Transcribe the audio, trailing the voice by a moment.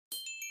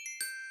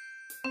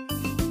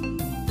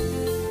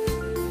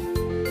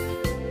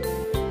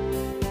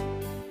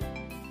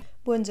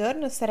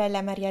Buongiorno,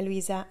 sorella Maria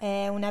Luisa,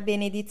 è una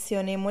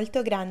benedizione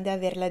molto grande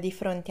averla di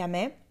fronte a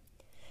me.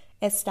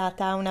 È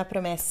stata una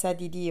promessa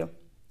di Dio.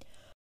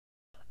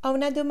 Ho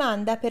una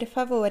domanda, per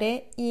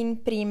favore,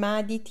 in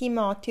prima di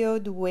Timoteo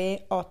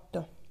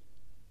 2:8.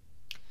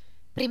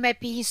 Prima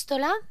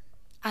epistola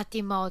a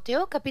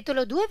Timoteo,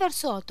 capitolo 2,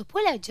 verso 8.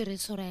 Puoi leggere,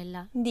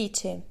 sorella?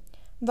 Dice: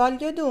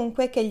 Voglio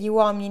dunque che gli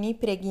uomini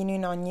preghino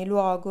in ogni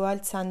luogo,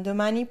 alzando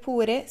mani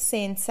pure,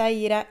 senza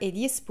ira e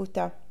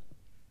disputa.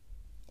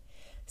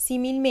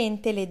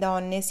 Similmente le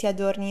donne si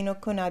adornino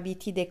con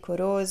abiti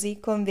decorosi,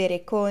 con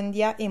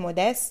verecondia e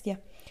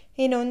modestia,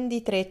 e non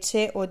di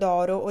trecce o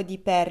d'oro o di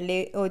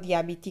perle o di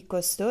abiti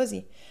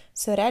costosi.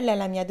 Sorella,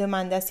 la mia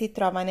domanda si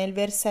trova nel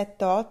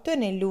versetto 8 e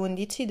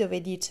nell'11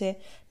 dove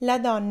dice: La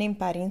donna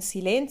impari in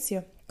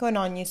silenzio, con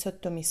ogni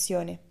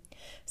sottomissione.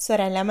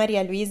 Sorella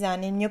Maria Luisa,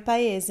 nel mio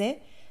paese,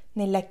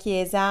 nella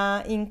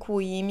chiesa in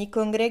cui mi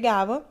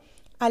congregavo,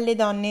 alle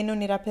donne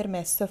non era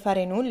permesso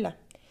fare nulla.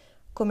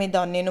 Come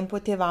donne non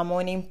potevamo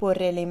né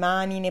imporre le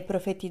mani né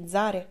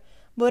profetizzare.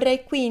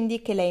 Vorrei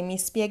quindi che lei mi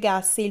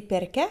spiegasse il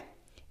perché.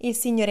 Il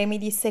Signore mi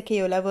disse che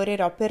io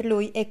lavorerò per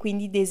Lui e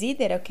quindi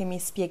desidero che mi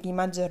spieghi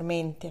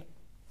maggiormente.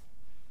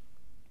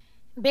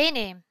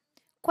 Bene,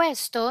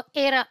 questo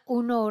era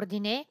un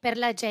ordine per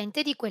la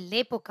gente di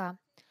quell'epoca.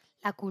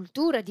 La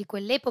cultura di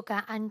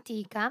quell'epoca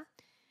antica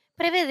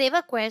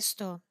prevedeva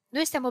questo.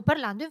 Noi stiamo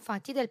parlando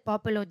infatti del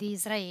popolo di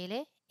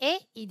Israele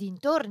e i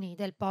dintorni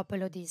del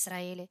popolo di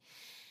Israele.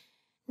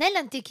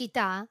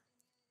 Nell'antichità,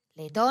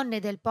 le donne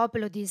del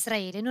popolo di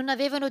Israele non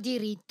avevano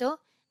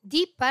diritto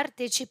di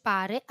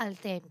partecipare al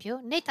Tempio,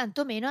 né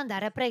tantomeno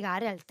andare a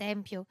pregare al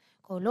Tempio.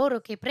 Coloro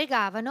che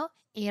pregavano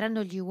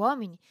erano gli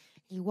uomini.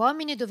 Gli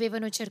uomini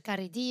dovevano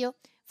cercare Dio,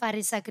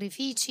 fare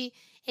sacrifici,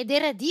 ed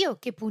era Dio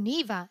che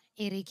puniva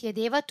e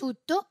richiedeva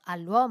tutto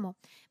all'uomo,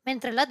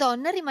 mentre la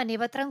donna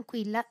rimaneva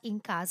tranquilla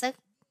in casa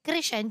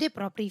crescendo i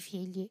propri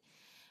figli.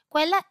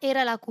 Quella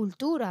era la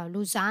cultura,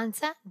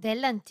 l'usanza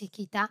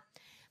dell'antichità.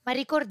 Ma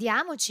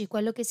ricordiamoci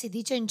quello che si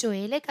dice in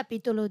Gioele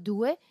capitolo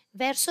 2,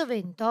 verso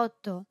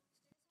 28,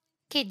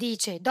 che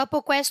dice: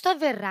 dopo questo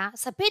avverrà.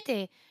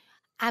 Sapete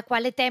a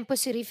quale tempo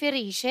si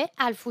riferisce?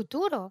 Al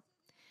futuro.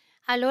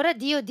 Allora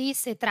Dio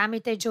disse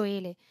tramite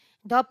Gioele: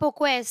 dopo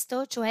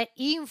questo, cioè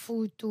in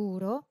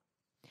futuro,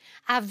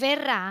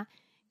 avverrà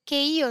che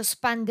io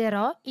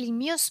spanderò il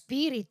mio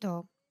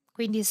spirito,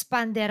 quindi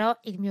spanderò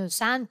il mio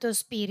Santo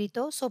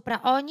Spirito sopra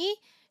ogni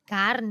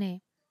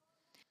carne.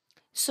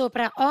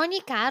 Sopra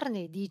ogni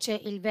carne, dice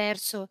il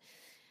verso.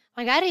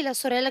 Magari la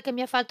sorella che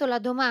mi ha fatto la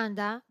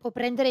domanda può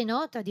prendere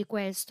nota di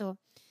questo.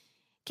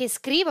 Che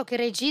scrivo, che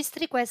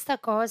registri questa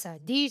cosa.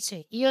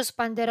 Dice: io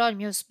spanderò il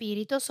mio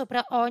spirito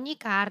sopra ogni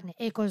carne.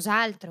 E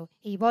cos'altro?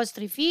 I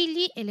vostri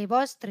figli e le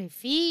vostre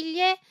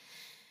figlie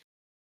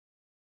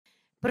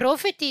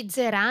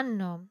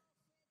profetizzeranno.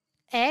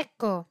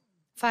 Ecco,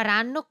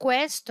 faranno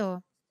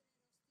questo.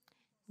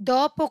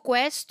 Dopo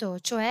questo,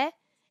 cioè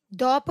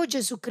dopo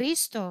Gesù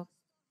Cristo.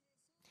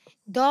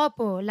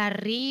 Dopo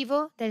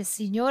l'arrivo del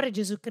Signore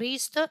Gesù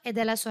Cristo e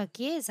della sua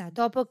Chiesa,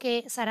 dopo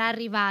che sarà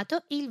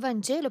arrivato il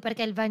Vangelo,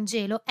 perché il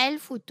Vangelo è il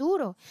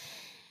futuro,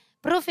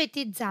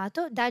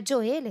 profetizzato da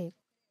Gioele,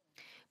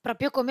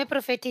 proprio come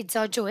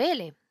profetizzò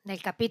Gioele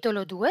nel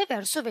capitolo 2,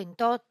 verso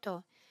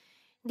 28.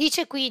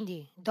 Dice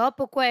quindi: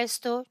 dopo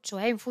questo,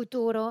 cioè in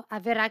futuro,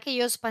 avverrà che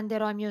io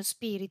spanderò il mio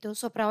spirito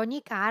sopra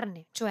ogni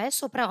carne, cioè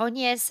sopra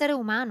ogni essere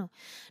umano,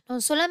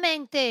 non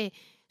solamente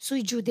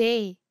sui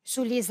giudei,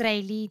 sugli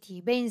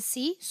israeliti,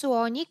 bensì su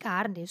ogni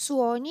carne, su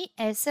ogni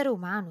essere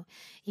umano.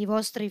 I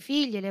vostri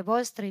figli e le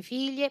vostre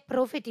figlie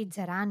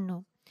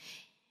profetizzeranno.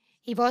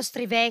 I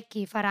vostri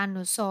vecchi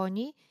faranno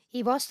sogni,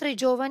 i vostri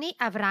giovani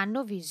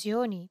avranno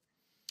visioni.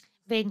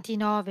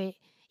 29.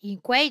 In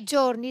quei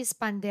giorni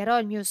spanderò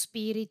il mio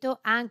spirito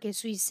anche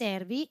sui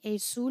servi e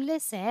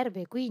sulle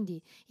serve,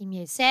 quindi i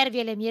miei servi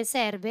e le mie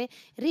serve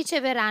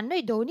riceveranno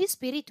i doni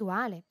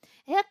spirituali.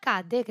 E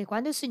accadde che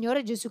quando il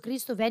Signore Gesù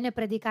Cristo venne a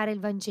predicare il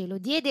Vangelo,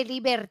 diede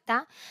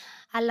libertà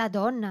alla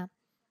donna,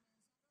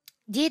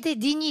 diede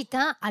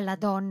dignità alla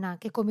donna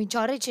che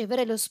cominciò a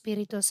ricevere lo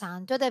Spirito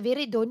Santo, ad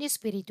avere i doni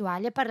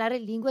spirituali, a parlare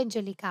in lingue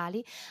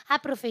angelicali, a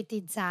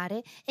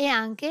profetizzare e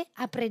anche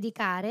a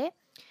predicare,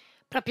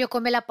 proprio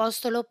come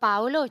l'Apostolo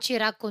Paolo ci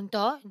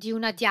raccontò di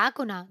una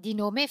diacona di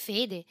nome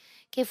Fede,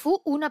 che fu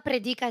una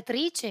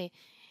predicatrice,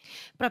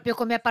 proprio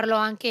come parlò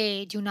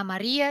anche di una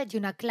Maria, di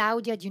una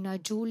Claudia, di una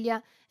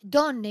Giulia,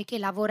 donne che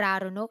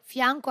lavorarono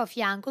fianco a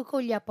fianco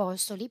con gli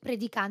apostoli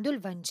predicando il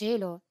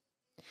Vangelo.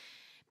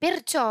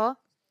 Perciò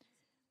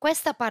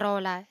questa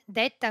parola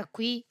detta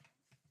qui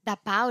da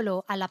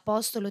Paolo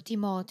all'apostolo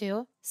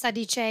Timoteo sta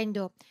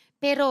dicendo: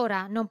 per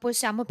ora non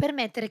possiamo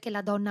permettere che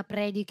la donna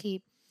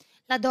predichi.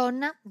 La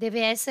donna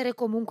deve essere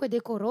comunque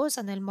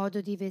decorosa nel modo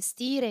di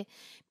vestire,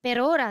 per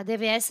ora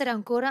deve essere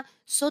ancora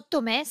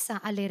sottomessa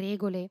alle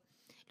regole.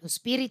 Lo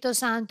Spirito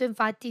Santo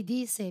infatti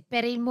disse: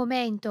 per il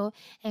momento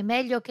è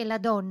meglio che la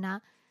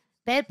donna,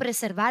 per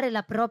preservare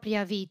la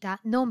propria vita,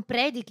 non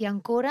predichi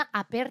ancora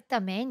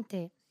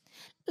apertamente.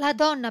 La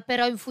donna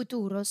però in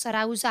futuro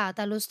sarà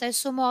usata allo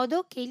stesso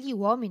modo che gli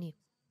uomini.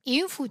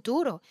 In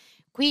futuro.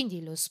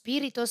 Quindi lo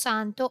Spirito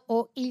Santo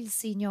o il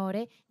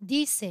Signore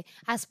disse: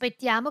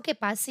 aspettiamo che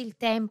passi il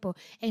tempo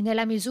e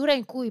nella misura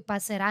in cui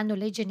passeranno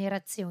le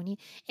generazioni,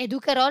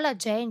 educherò la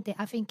gente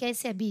affinché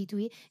si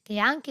abitui che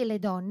anche le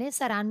donne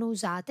saranno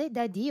usate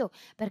da Dio,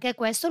 perché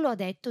questo lo ha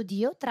detto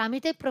Dio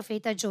tramite il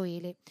profeta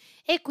Gioele.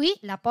 E qui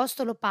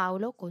l'Apostolo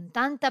Paolo, con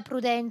tanta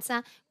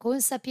prudenza,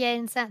 con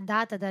sapienza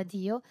data da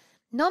Dio,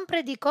 non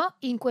predicò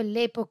in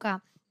quell'epoca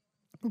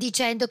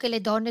dicendo che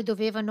le donne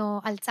dovevano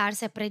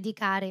alzarsi a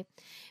predicare,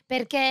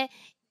 perché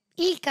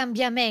il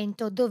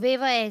cambiamento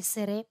doveva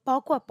essere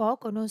poco a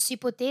poco, non si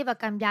poteva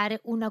cambiare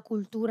una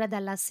cultura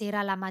dalla sera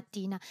alla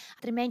mattina,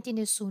 altrimenti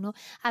nessuno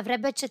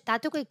avrebbe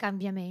accettato quei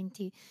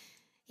cambiamenti.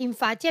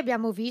 Infatti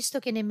abbiamo visto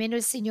che nemmeno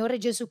il Signore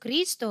Gesù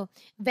Cristo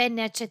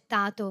venne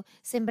accettato,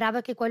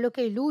 sembrava che quello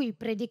che lui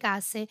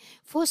predicasse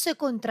fosse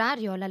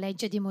contrario alla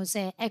legge di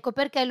Mosè, ecco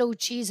perché lo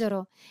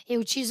uccisero e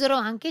uccisero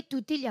anche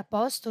tutti gli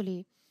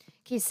apostoli.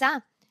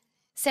 Chissà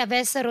se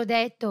avessero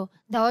detto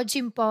da oggi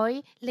in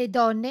poi le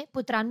donne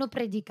potranno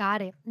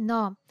predicare.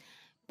 No.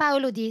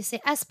 Paolo disse: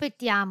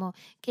 aspettiamo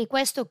che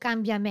questo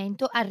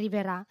cambiamento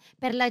arriverà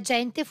per la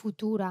gente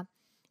futura,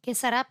 che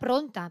sarà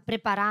pronta,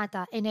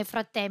 preparata e nel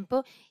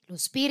frattempo lo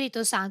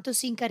Spirito Santo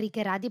si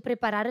incaricherà di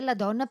preparare la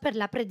donna per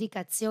la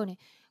predicazione.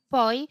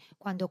 Poi,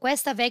 quando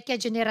questa vecchia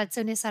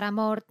generazione sarà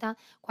morta,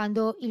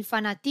 quando il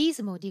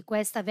fanatismo di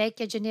questa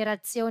vecchia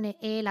generazione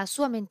e la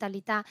sua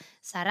mentalità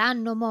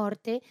saranno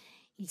morte,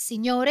 il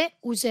Signore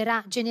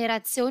userà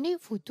generazioni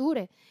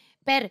future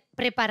per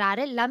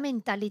preparare la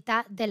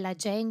mentalità della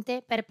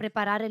gente, per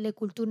preparare le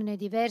culture nei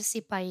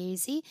diversi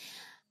paesi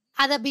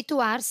ad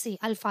abituarsi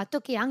al fatto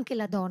che anche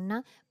la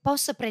donna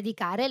possa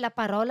predicare la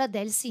parola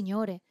del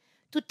Signore.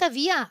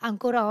 Tuttavia,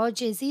 ancora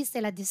oggi esiste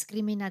la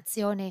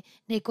discriminazione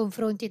nei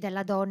confronti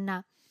della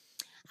donna.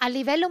 A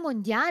livello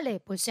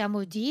mondiale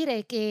possiamo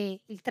dire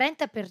che il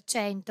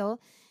 30%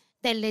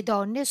 delle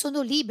donne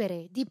sono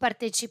libere di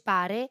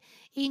partecipare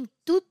in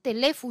tutte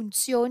le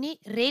funzioni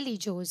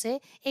religiose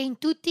e in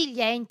tutti gli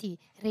enti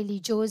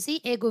religiosi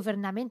e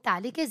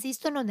governamentali che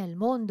esistono nel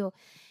mondo.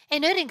 E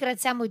noi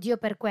ringraziamo Dio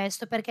per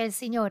questo, perché il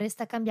Signore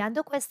sta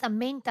cambiando questa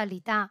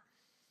mentalità.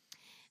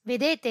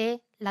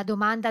 Vedete la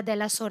domanda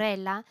della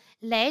sorella?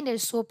 Lei nel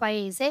suo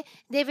paese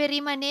deve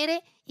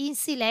rimanere in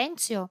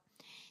silenzio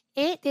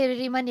e deve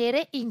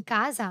rimanere in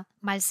casa,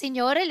 ma il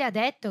Signore le ha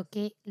detto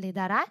che le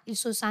darà il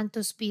suo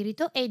Santo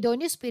Spirito e i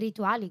doni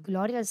spirituali.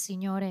 Gloria al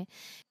Signore.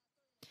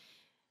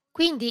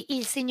 Quindi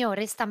il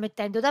Signore sta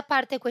mettendo da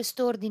parte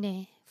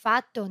quest'ordine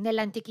fatto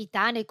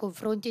nell'antichità nei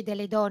confronti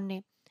delle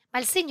donne, ma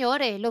il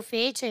Signore lo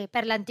fece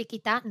per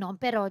l'antichità, non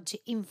per oggi.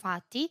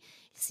 Infatti,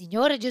 il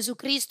Signore Gesù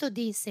Cristo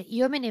disse: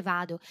 io me ne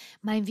vado,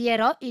 ma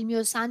invierò il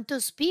mio Santo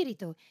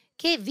Spirito,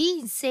 che vi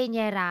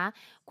insegnerà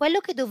quello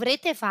che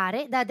dovrete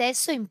fare da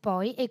adesso in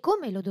poi e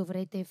come lo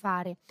dovrete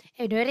fare.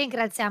 E noi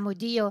ringraziamo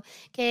Dio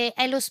che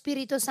è lo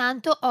Spirito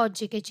Santo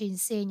oggi che ci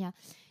insegna.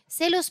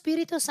 Se lo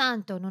Spirito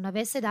Santo non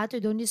avesse dato i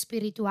doni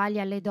spirituali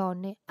alle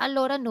donne,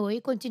 allora noi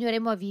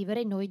continueremo a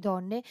vivere, noi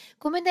donne,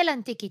 come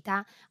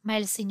nell'antichità, ma è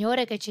il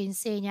Signore che ci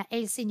insegna e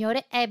il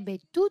Signore ebbe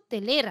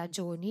tutte le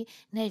ragioni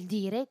nel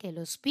dire che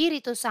lo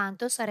Spirito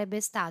Santo sarebbe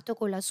stato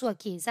con la sua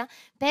Chiesa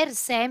per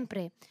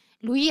sempre.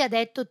 Lui ha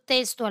detto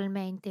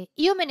testualmente: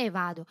 io me ne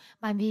vado,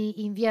 ma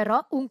vi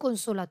invierò un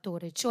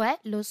consolatore, cioè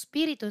lo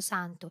Spirito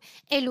Santo,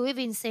 e lui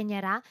vi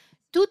insegnerà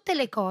tutte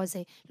le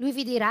cose, lui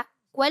vi dirà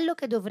quello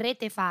che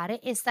dovrete fare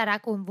e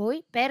starà con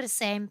voi per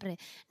sempre.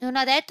 Non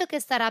ha detto che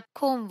starà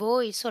con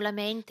voi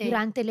solamente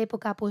durante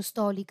l'epoca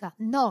apostolica,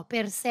 no,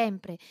 per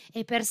sempre.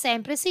 E per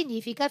sempre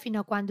significa fino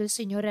a quando il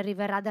Signore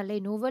arriverà dalle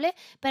nuvole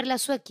per la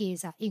sua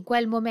Chiesa. In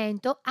quel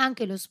momento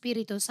anche lo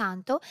Spirito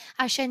Santo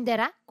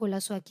ascenderà con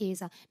la sua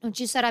Chiesa. Non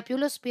ci sarà più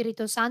lo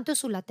Spirito Santo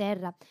sulla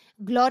terra.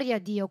 Gloria a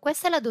Dio.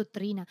 Questa è la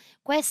dottrina,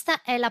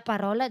 questa è la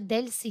parola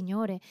del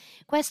Signore.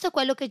 Questo è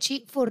quello che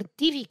ci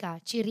fortifica,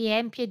 ci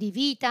riempie di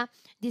vita,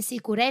 di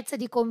sicurezza,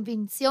 di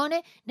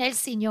convinzione nel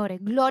Signore.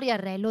 Gloria al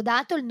Re,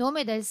 lodato il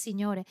nome del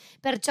Signore.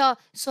 Perciò,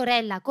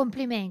 sorella,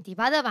 complimenti,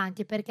 vada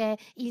avanti perché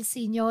il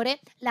Signore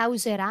la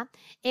userà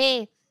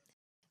e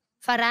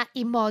farà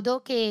in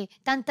modo che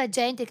tanta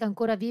gente che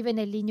ancora vive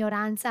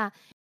nell'ignoranza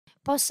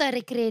possa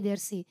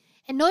ricredersi.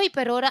 E noi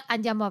per ora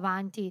andiamo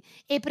avanti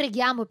e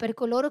preghiamo per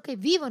coloro che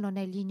vivono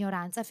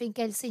nell'ignoranza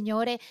affinché il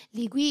Signore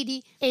li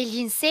guidi e gli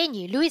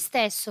insegni Lui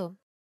stesso.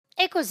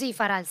 E così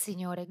farà il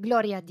Signore.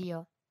 Gloria a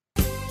Dio.